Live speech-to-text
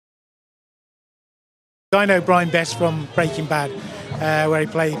I know Brian best from Breaking Bad, where he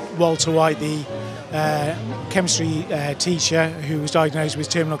played Walter White, the chemistry teacher who was diagnosed with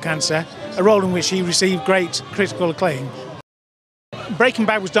terminal cancer, a role in which he received great critical acclaim. Breaking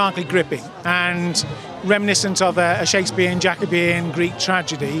Bad was darkly gripping and reminiscent of a Shakespearean Jacobean Greek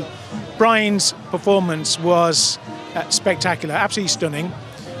tragedy. Brian's performance was spectacular, absolutely stunning.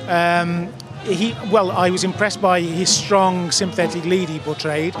 I was impressed by his strong, sympathetic lead he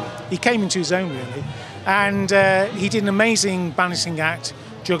portrayed. He came into his own, really. And he did an amazing balancing act,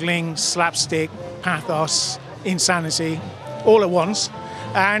 juggling slapstick, pathos, insanity, all at once.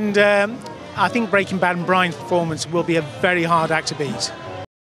 And I think Breaking Bad and Brian's performance will be a very hard act to beat.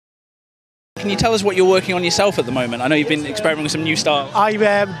 Can you tell us what you're working on yourself at the moment? I know you've been experimenting with some new styles.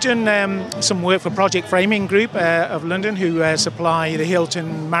 I've done some work for Project Framing Group of London, who supply the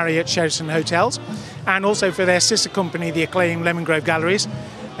Hilton, Marriott, Sheraton hotels, and also for their sister company, the acclaimed Lemon Grove Galleries,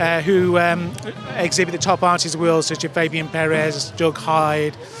 who exhibit the top artists of the world, such as Fabian Perez, Doug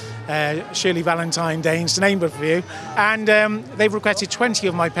Hyde, Shirley Valentine Danes, to name a few. And they've requested 20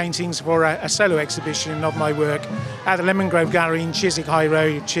 of my paintings for a solo exhibition of my work at the Lemon Grove Gallery in Chiswick High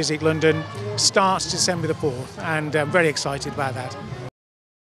Road, Chiswick, London. Starts December the 4th, and I'm very excited about that.